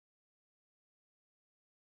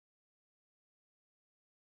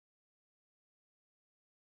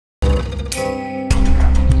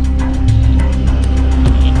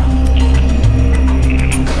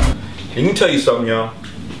me tell you something, y'all.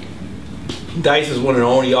 Dyce is one of the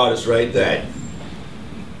only artists, right, that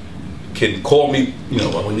can call me, you know,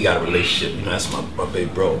 when we got a relationship, you know, that's my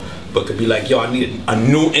big bro, but could be like, yo, I need a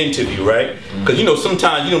new interview, right? Because, you know,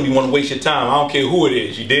 sometimes you don't even want to waste your time. I don't care who it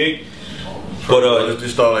is, you dig? But let's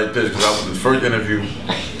just start like this, because I was the first interview,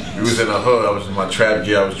 we was in the hood, I was in my trap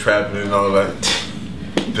gear, I was trapping and all that.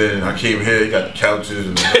 Then I came here, you got the couches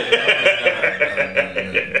and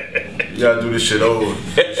you gotta do this shit over.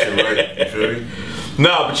 This shit right, you feel me?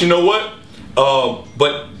 Nah, but you know what?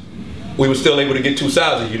 But we were still able to get two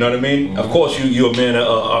sides, you know what I mean? Of course, you're a man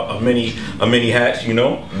of many hats, you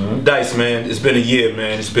know. Dyce, man, it's been a year,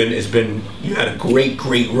 man. It's been you had a great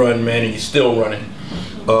run, man, and you're still running.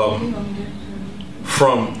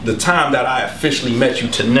 From the time that I officially met you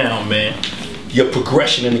to now, man, your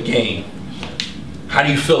progression in the game. How do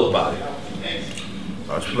you feel about it?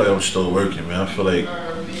 I feel like I'm still working, man. I feel like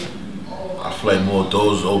more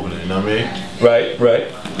doors opening, you know what I mean? Right.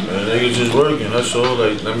 Man, niggas just working, that's all.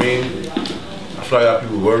 Like, I mean, I feel like a lot of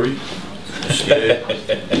people worry, scared.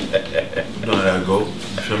 You know how that go, you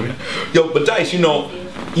feel me? Yo, but Dyce, you know,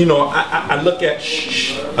 I look at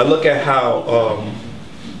how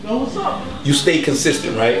you stay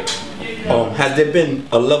consistent, right? Has there been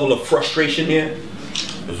a level of frustration here?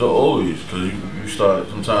 It's always, because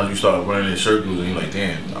sometimes you start running in circles and you're like,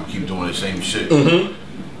 damn, I keep doing the same shit.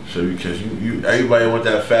 So because everybody want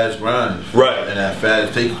that fast grind, right? And that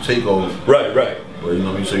fast takeover, right. But you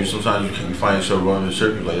know what I mean. So sometimes you find yourself running in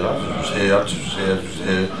circles like, I just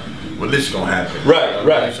here. Well, this is gonna happen,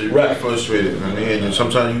 right. So you get frustrated, you know what I mean. And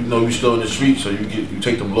sometimes you still in the street, so you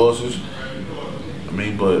take them losses. I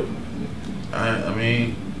mean, but I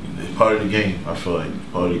mean, it's part of the game. I feel like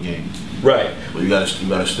it's part of the game. Right. But you gotta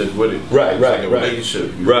stick with it. Right. It's like a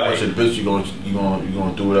relationship. Right. Once you're a bitch, you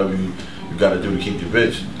gonna do whatever you gotta do to keep your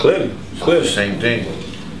bitch. Clearly. Same thing.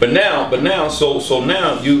 But now, so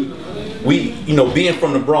now we being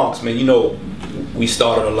from the Bronx, man, you know, we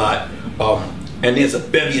started a lot, and there's a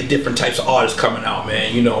bevy of different types of artists coming out,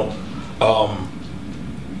 man. You know,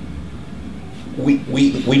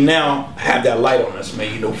 we now have that light on us,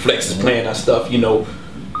 man. You know, Flex is playing our stuff. You know,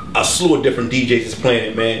 a slew of different DJs is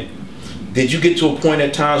playing it, man. Did you get to a point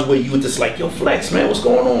at times where you were just like, yo, Flex, man, what's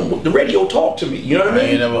going on? The radio talk to me, you know what I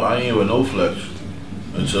mean? I ain't ever know Flex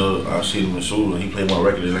until I see him in Sulu and he played my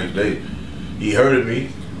record the next day. He heard of me,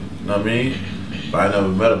 you know what I mean? But I never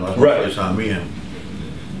met him. That was my first time meeting him.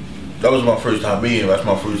 That was my first time meeting him. That's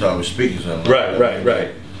my first time speaking to him.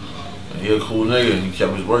 Right. And he a cool nigga and he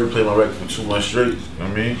kept his word. He played my record for 2 months straight, you know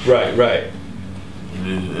what I mean? Right. It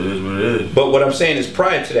is what it is. But what I'm saying is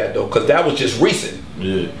prior to that, though, because that was just recent.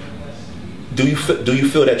 Yeah. Do you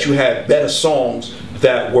feel that you had better songs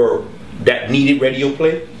that needed radio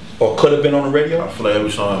play or could have been on the radio? I feel like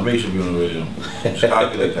every song I make should be on the radio. It's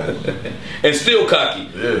cocky like that. And still cocky.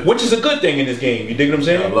 Yeah. Which is a good thing in this game. You dig what I'm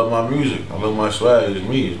saying? Yeah, I love my music. I love my swag. It's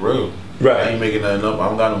me. It's real. Right. I ain't making nothing up. I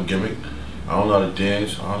don't got no gimmick. I don't know how to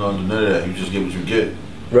dance. I don't know how to do none of that. You just get what you get.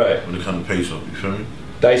 Right. When it comes to peso, you feel me?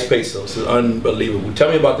 Dyce Payso. This is unbelievable. Tell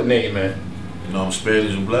me about the name, man. You know, I'm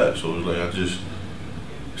Spanish and black, so it's like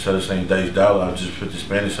instead of saying Dyce Dollar, I just put the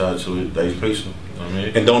Spanish side to it, Dyce Payso. You know what I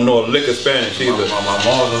mean? And don't know a lick of Spanish either. My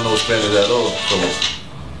mom don't know Spanish at all. So,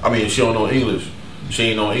 I mean, she don't know English. She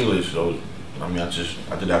ain't know English, so I mean, I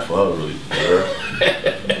did that for her, really.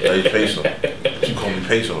 Dyce Payso. She called me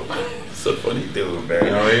Peso. It's a funny dude, man.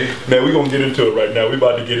 You know what I mean? Man, we're gonna get into it right now. We're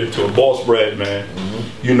about to get into it. BossBred, man.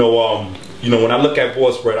 You know, when I look at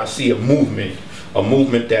BossBred, I see a movement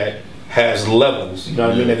that has levels. You know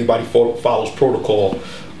what I mean? Everybody follows protocol.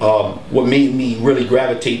 What made me really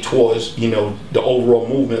gravitate towards, you know, the overall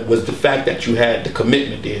movement was the fact that you had the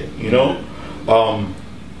commitment there, you know?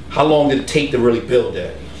 How long did it take to really build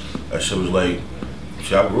that? That shit was like,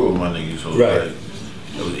 see, I grew up with my niggas, so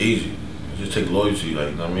it was easy. It just take loyalty,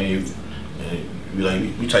 like, you know what I mean?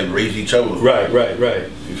 We type raise each other. Right.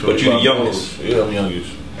 But you the youngest. Yeah, I'm the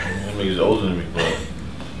youngest. Them niggas older than me, but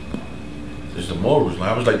it's the morals. Like,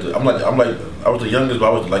 I was the youngest, but I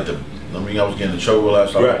was like I was getting in trouble a lot,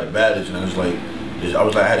 so I was the baddest, and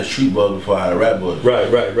I had a street buzz before I had a rap buzz. Right.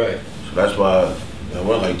 So that's why I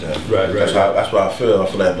went like that. That's why I feel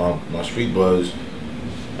like my street buzz,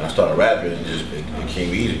 and I started rapping, and it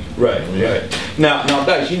came easy. Right. Now,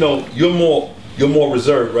 Dyce, you know, you're more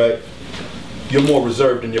reserved, right? You're more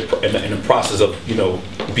reserved in the process of, you know,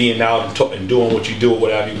 being out and doing what you do or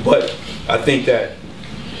whatever. But I think that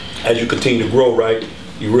as you continue to grow, right,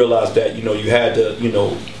 you realize that, you know, you had to, you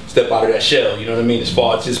know, step out of that shell. You know what I mean? As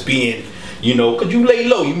far as just being, you know, cause you lay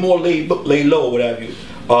low, you more lay low or whatever.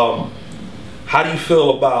 How do you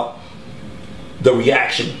feel about the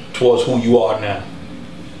reaction towards who you are now?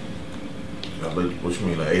 Like, what you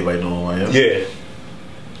mean? Like everybody know who I am? Yeah.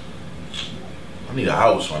 I need a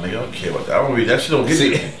house, my nigga. I don't care about that. I don't really. That shit don't get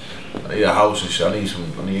me. I need a house and shit. I need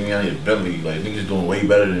a Bentley. Like niggas doing way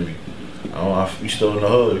better than me. We still in the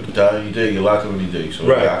hood. You die any day, you lock up any day. So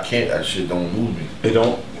right. Like, I can't. That shit don't move me. It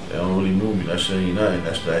don't. That don't really move me. That shit ain't nothing.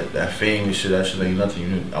 That's that fame and shit. That shit ain't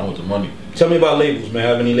nothing. I want the money. Tell me about labels, man.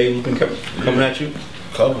 Have any labels been coming at you?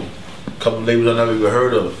 Couple labels I never even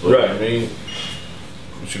heard of. But, right. I mean,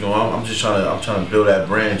 but you know, I'm trying to build that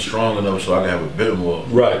brand strong enough so I can have a bit more.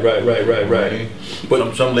 Right.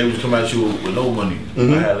 But some labels come at you with no money.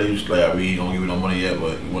 Mm-hmm. I had labels like, I really don't give you no money yet,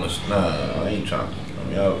 but you want to? Nah, I ain't trying to. I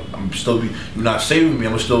mean, I'm still you're not saving me.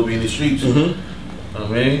 I'm gonna still be in the streets. Mm-hmm. You know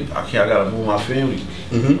what I mean, I gotta move my family.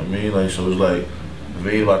 Mm-hmm. You know what I mean, like, so it's like, if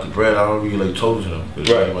it ain't about the bread, I don't really like talk to them. It's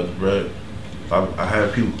right. About the bread. I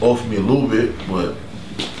had people offer me a little bit, but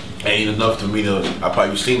ain't enough for me to. I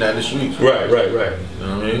probably seen that in the streets. Right. You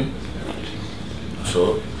know what I mean?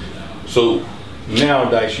 So now,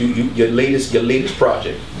 Dyce, your latest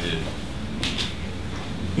project. Yeah.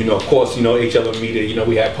 You know, of course, you know, HL Media, you know,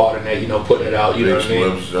 we had part in that, you know, putting it out, you know what I mean?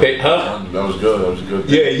 That was good. That was a good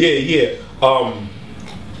Yeah. thing.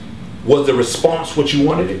 Was the response what you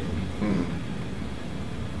wanted it?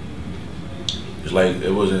 It's like,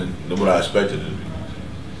 it wasn't what I expected it to be.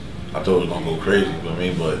 I thought it was gonna go crazy, you know what I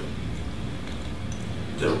mean? But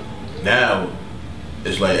now,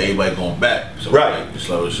 it's like everybody going back. So right. Like, it's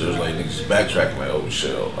like niggas backtracking, like, oh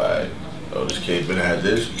shit, alright. Oh, this kid been had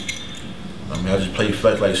this. I mean, I just played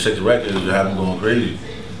fetch like 6 records and have them going crazy.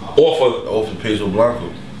 Off of Payso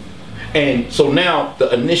Blanco. And so now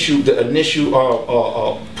the initial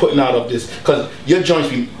putting out of this, because your joints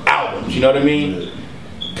be albums, you know what I mean? Yeah.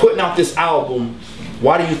 Putting out this album,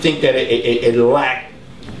 why do you think that it lacked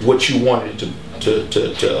what you wanted it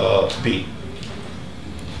to be?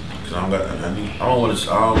 Cause I don't want to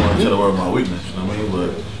tell the word my weakness, you know what I mean?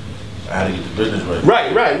 But I had to get the business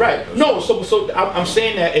right. Right. No, so I'm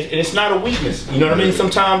saying that, and it's not a weakness. You know what I mean?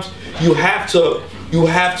 Sometimes you have to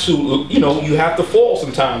fall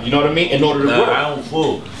sometimes. You know what I mean? In order to grow. I don't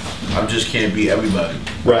fall. I just can't be everybody.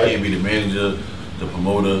 Right. I can't be the manager, the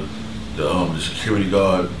promoter, the security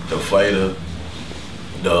guard, the fighter,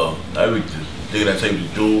 the everything. That take the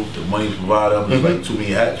dude, the money provider. I'm just like too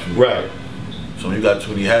many hats. Right. So when you got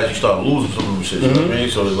too many hats, you start losing some of them shit. You know what I mean?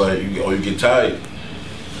 So it's like you get tired.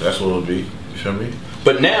 That's what it'll be. You feel me?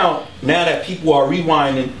 But now that people are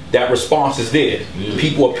rewinding, that response is there. Yeah.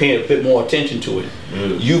 People are paying a bit more attention to it. Yeah.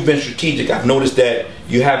 You've been strategic. I've noticed that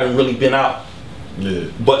you haven't really been out,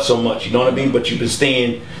 but so much. You know what I mean? But you've been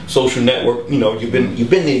staying social network. You know, you've been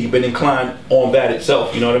there. You've been inclined on that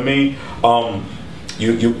itself. You know what I mean?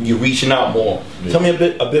 You're reaching out more. Yeah. Tell me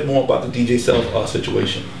a bit more about the DJ Self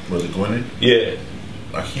situation. Was it Gwinnett? Yeah.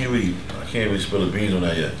 I can't really spill the beans on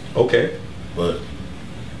that yet. Okay. But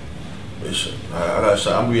I'm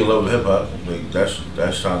gonna be in love with hip hop. Like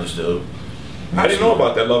that's trying to still. I didn't know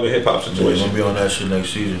about that love and hip hop situation. I'm gonna be on that shit next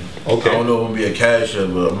season. Okay. I don't know if I'm gonna be a cash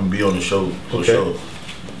yet, but I'm gonna be on the show for sure. You know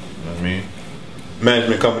what I mean?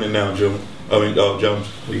 Management coming in now, Jones. Are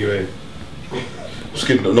you ready? Just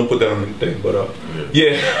kidding. Don't put that on the thing, but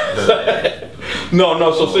yeah.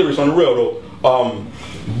 No. So serious on the real though.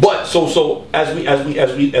 But so as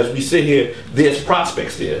we sit here, there's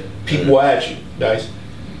prospects there. People are at you, Dyce.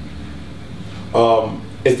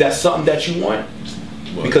 Is that something that you want?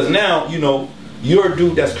 What? Because now you know you're a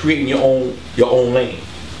dude that's creating your own lane.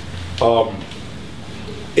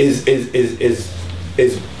 Is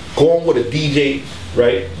going with a DJ,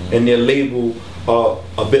 right, and their label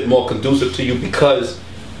a bit more conducive to you because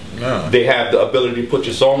they have the ability to put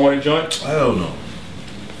your song on a joint? I don't know.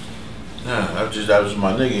 Nah, that was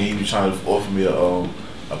my nigga. He was trying to offer me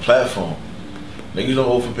a platform. Niggas don't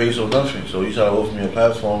offer Payso nothing, so he tried to offer me a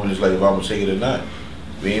platform, and it's like if I'm gonna take it or not.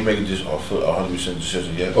 We ain't making this 100%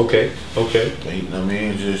 decision yet. Okay. But you know what I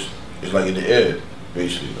mean? It's like in the air,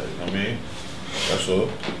 basically. Like, you know what I mean? That's all.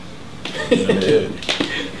 It's in the air.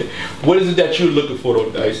 What is it that you're looking for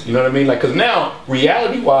though, Dyce? You know what I mean? Like, cause now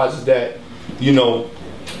reality-wise is that you know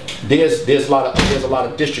there's a lot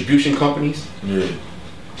of distribution companies. Yeah.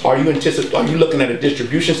 Are you looking at a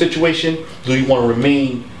distribution situation? Do you want to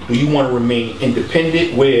remain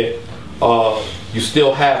independent where you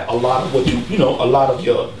still have a lot of what a lot of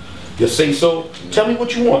your say so? Tell me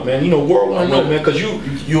what you want, man. You know, world I know, man, cause you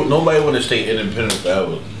nobody want to stay independent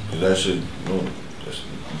forever. Cause that shit, that's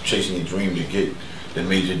chasing your dream to get the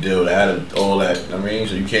major deal, all that. I mean,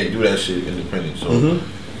 so you can't do that shit independent. So,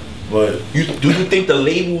 but do you think the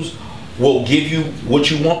labels will give you what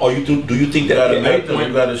you want, or do you think that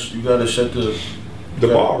you gotta set the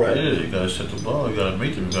bar, right? Yeah, you gotta set the bar. You gotta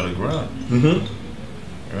make them. You gotta grind. You know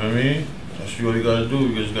what I mean? That's all you gotta do.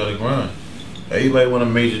 You just gotta grind. Everybody want a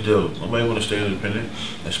major deal. Nobody want to stay independent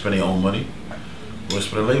and spend their own money. Want to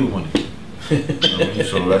spend labor money. You know what I mean?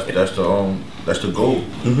 So that's the goal.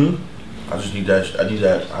 I just need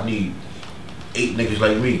that. I need 8 niggas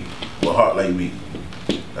like me, with heart like me.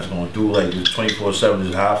 That's going through like this 24/7. This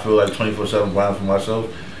is how I feel like 24/7 grinding for myself.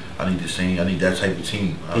 I need the same. I need that type of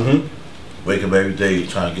team. Wake up every day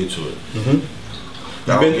trying to get to it.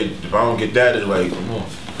 If I don't get that, it's like, come on.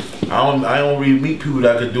 I don't really meet people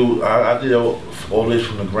that could do. I did all this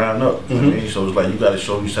from the ground up. You know what I mean? So it's like you got to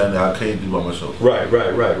show me something that I can't do by myself. Right.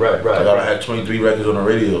 I had 23 records on the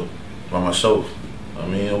radio by myself. I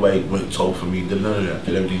mean, nobody went and told for me. Did none of that.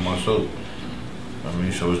 Did everything myself. I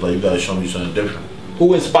mean, so it's like you got to show me something different.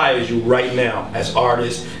 Who inspires you right now as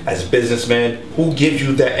artist, as businessman? Who gives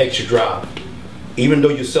you that extra drive? Even though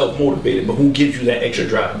you're self-motivated, but who gives you that extra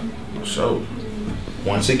drive? Myself.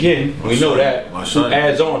 Once again, we know that. My son. Who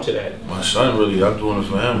adds on to that? My son, really. I'm doing it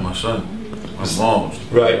for him. My son. My mom's.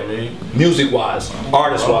 Right. You know what I mean? Music-wise,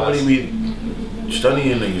 artist-wise. I don't really be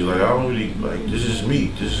studying niggas. Like, I don't really, like, this is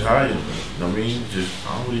me. This is how I am. You know what I mean?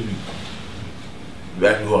 I don't really be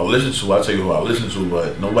asking who I listen to. I tell you who I listen to,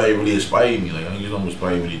 but nobody really inspired me. Like, I don't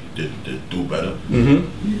inspire me to do better.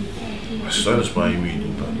 My son inspired me to do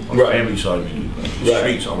better. My family inspired me to do better. The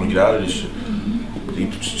streets, I want to get out of this shit.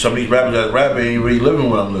 Some of these rappers that rap ain't really living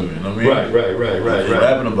what I'm living. You know what I mean? Right. They're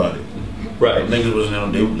rapping about it. Right. Niggas was,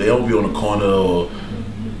 they don't be on the corner, or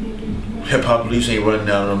hip hop police ain't running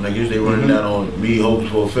down on them niggas. They running down on me, hoping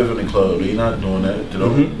for a fifth in the club. They not doing that. You know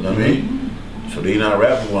what I mean? So they not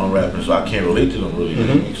rapping while I'm rapping, so I can't relate to them really.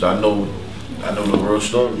 Because I know the real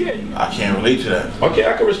story. I can't relate to that. Okay,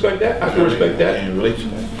 I can respect that. I can respect that. I can't relate to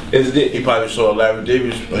that. He probably saw a Larry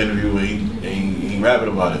Davis interview where he ain't rapping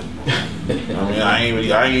about it. I mean, I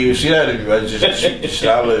ain't even see that interview. I just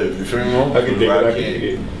style it. You feel me? I can dig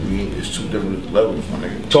it. I mean, it's 2 different levels, my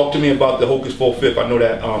nigga. Talk to me about the Hocus for Fifth. I know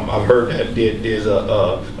that I've heard that there's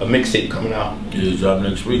a mixtape coming out. Yeah, it's dropping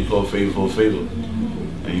next week called Favor for Favor.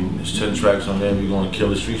 It's 10 tracks on there. We're gonna kill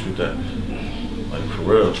the streets with that. Like, for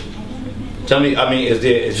real. Tell me, I mean, is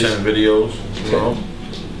 10 videos, you know?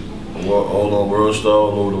 All on World Star,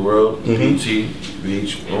 all over the world. BT,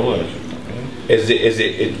 VH, all that shit. Is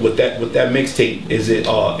it with that mixtape? Is it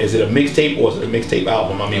a mixtape or is it a mixtape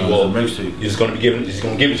album? I mean, no, it's a mixtape. You're just gonna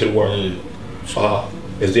give it to the world. Yeah.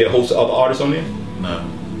 Is there a host of other artists on there?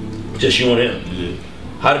 No. Just you and him. Yeah.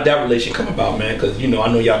 How did that relation come about, man? Because I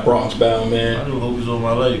know y'all Bronx bound, man. I do Hocus all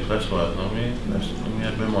my life. That's why. You know what I mean?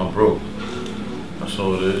 That's been my bro. That's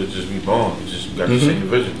all it is. It's just be born. It's just got the same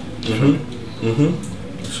vision.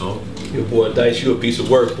 So. Your boy Dyce, you a piece of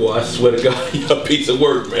work, boy. I swear to God, you a piece of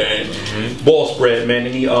work, man. BossBred, man.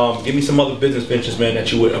 Any give me some other business ventures, man,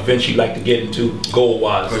 that you would eventually like to get into,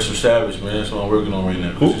 goal-wise. Crystal Savage, man. That's what I'm working on right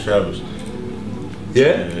now. Crystal Savage.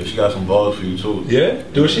 Yeah, she got some balls for you too. Yeah,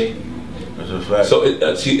 do she? That's a fact. So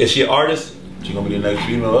is she an artist? She gonna be the next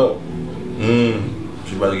female up.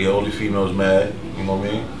 She about to get all the females mad. You know what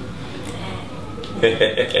I mean?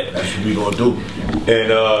 That's what we gonna do.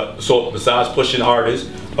 And so besides pushing artists,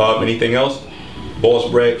 anything else?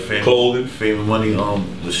 BossBred, clothing, Fame and Money.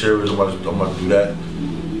 The series I'm about to do that.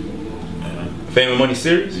 Fame and Money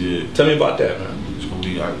series. Yeah. Tell me about that, man. It's gonna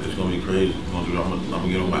be crazy. I'm gonna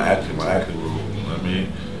get on my acting role. You know what I mean?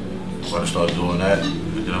 I'm about to start doing that,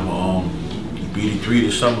 and then I'm gonna BD3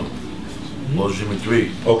 this summer. Los Jimmy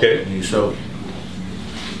 3. Okay. And yourself.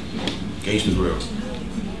 Gangsta Grill.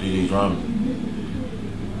 DJ Drama.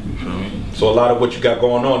 You feel me? So a lot of what you got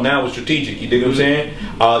going on now is strategic. You dig what I'm saying?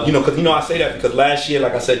 Because I say that because last year,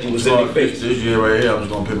 like I said, you was in your face. This year right here, I'm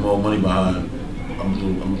just gonna put more money behind. I'm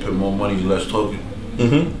gonna put more money, less talking. I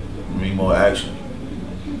mean, more action.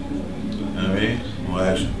 You know what I mean? More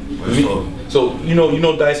action. Less talking. So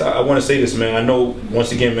Dyce, I want to say this, man. I know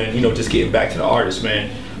once again, man. Just getting back to the artist, man.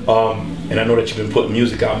 And I know that you've been putting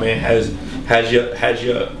music out, man. Has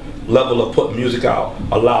your level of putting music out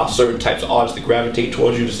allow certain types of artists to gravitate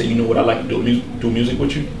towards you to say, you know what, I like to do music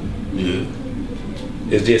with you? Yeah.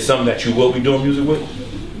 Is there something that you will be doing music with?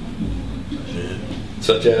 Yeah.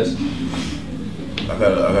 Such as? I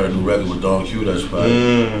got a new record with Don Q that's fire.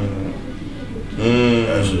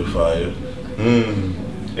 That shit fire.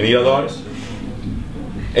 Any other artists?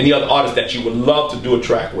 Any other artists that you would love to do a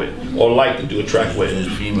track with or like to do a track with?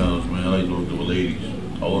 Just females, man. I like to do with ladies.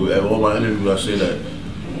 All my interviews, I say that.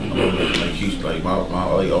 Like he's like my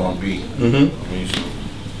I like R&B. I mean, so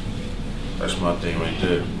that's my thing right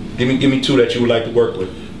there. Give me 2 that you would like to work with.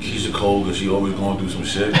 Keisha Cole, cause she always going through some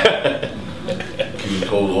shit. Keisha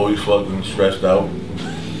Cole always fucking stressed out.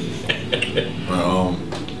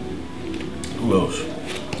 Who else?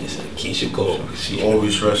 Keisha Cole. She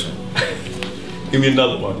always stressing. Give me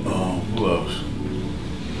another one. Who else?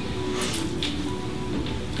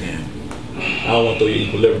 Damn. I don't want to throw your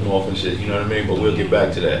equilibrium off and shit, you know what I mean? But we'll get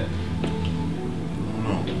back to that. I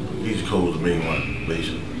don't know. East Coast is the main one,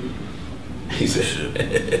 basically. He said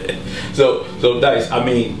shit. So Dyce, I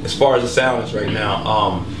mean, as far as the sound is right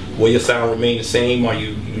now, will your sound remain the same? Are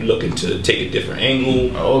you looking to take a different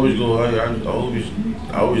angle? I always go.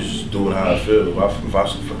 I always do it how I feel. If I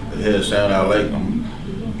hear a sound I like, I'm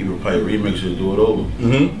either play remix it or do it over.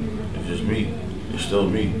 It's just me. It's still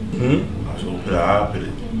me. I just gonna put it how I put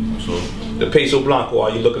it. So the Payso Blanco,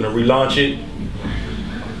 are you looking to relaunch it?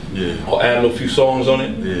 Yeah. Or add a little few songs on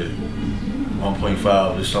it? Yeah.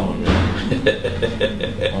 1.5 this summer, man.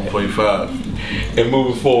 1.5. And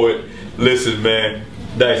moving forward, listen, man.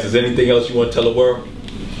 Dyce, is there anything else you want to tell the world?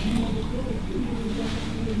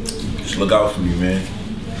 Just look out for me, man.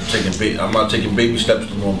 I'm not taking baby steps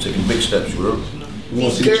no more. I'm taking big steps, bro.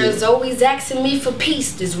 These girls always asking me for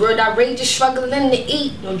peace. This word outrageous, struggling to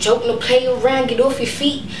eat. No joke, no play around, get off your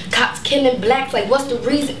feet. Cops killing blacks, like what's the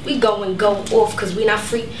reason? We go off cause we not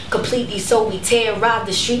free completely, so we terrorize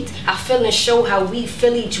the streets. I feel and show how we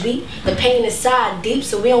feel each week. The pain inside deep,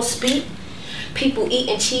 so we don't speak. People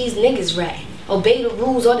eating cheese, niggas rat. Obey the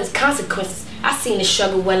rules or there's consequences. I seen the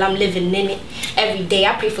struggle while I'm living in it. Every day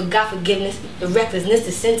I pray for God forgiveness. The recklessness,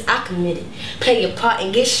 the sins I committed. Play your part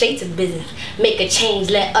and get straight to business. Make a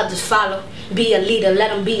change, let others follow. Be a leader,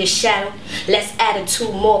 let them be a shadow. Less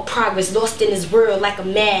attitude, more progress. Lost in this world like a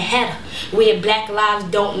mad hatter. Where black lives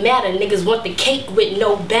don't matter. Niggas want the cake with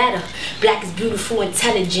no batter. Black is beautiful,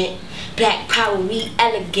 intelligent. Black power, we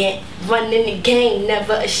elegant. Running the game,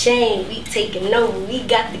 never ashamed. We taking over, we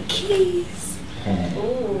got the keys.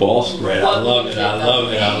 BossBred, I love it, I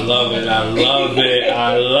love it, I love it, I love it,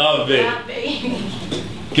 I love it.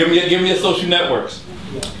 Give me your social networks.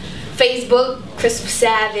 Facebook, Crystal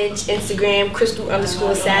Savage. Instagram,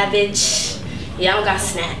 Crystal_Savage. Yeah, I don't got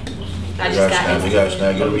Snap. I just got Snap. You got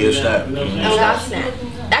Snap. Give me a Snap. I don't got Snap.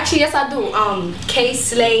 Actually, yes, I do.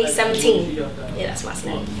 KSlay17. Yeah, that's my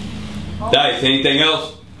Snap. Dyce, anything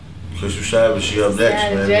else? Crystal Savage, she up next,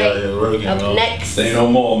 man. We out here working, up next. Say no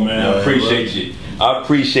more, man. I appreciate you. I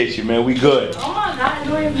appreciate you, man. We good. Oh my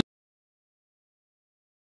God,